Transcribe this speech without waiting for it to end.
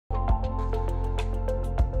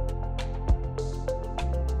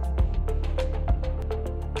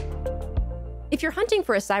If you're hunting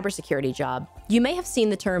for a cybersecurity job, you may have seen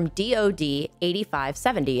the term DoD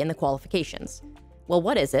 8570 in the qualifications. Well,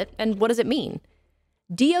 what is it, and what does it mean?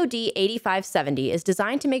 DoD 8570 is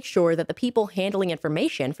designed to make sure that the people handling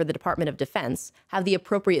information for the Department of Defense have the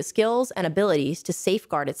appropriate skills and abilities to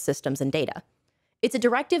safeguard its systems and data. It's a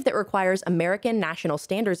directive that requires American National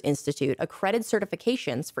Standards Institute accredited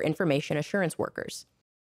certifications for information assurance workers.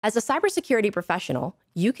 As a cybersecurity professional,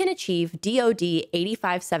 you can achieve DoD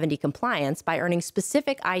 8570 compliance by earning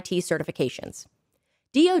specific IT certifications.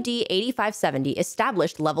 DoD 8570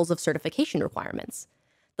 established levels of certification requirements.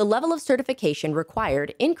 The level of certification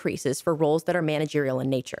required increases for roles that are managerial in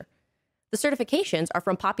nature. The certifications are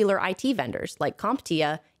from popular IT vendors like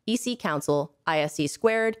CompTIA, EC Council, ISC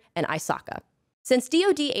Squared, and ISACA. Since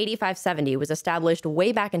DoD 8570 was established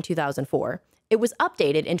way back in 2004, it was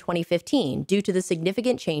updated in 2015 due to the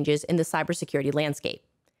significant changes in the cybersecurity landscape.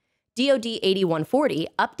 DoD 8140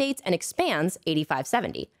 updates and expands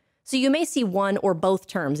 8570, so you may see one or both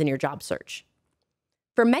terms in your job search.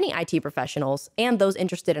 For many IT professionals and those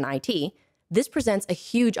interested in IT, this presents a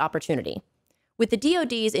huge opportunity. With the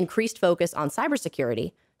DoD's increased focus on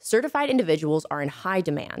cybersecurity, certified individuals are in high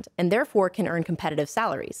demand and therefore can earn competitive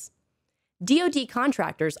salaries. DoD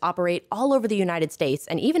contractors operate all over the United States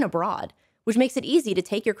and even abroad, which makes it easy to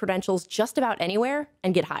take your credentials just about anywhere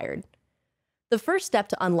and get hired. The first step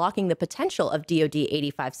to unlocking the potential of DoD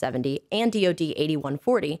 8570 and DoD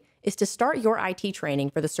 8140 is to start your IT training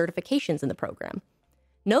for the certifications in the program.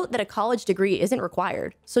 Note that a college degree isn't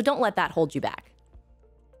required, so don't let that hold you back.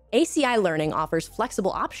 ACI Learning offers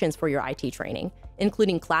flexible options for your IT training,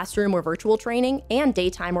 including classroom or virtual training and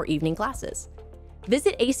daytime or evening classes.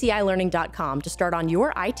 Visit acilearning.com to start on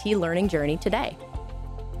your IT learning journey today.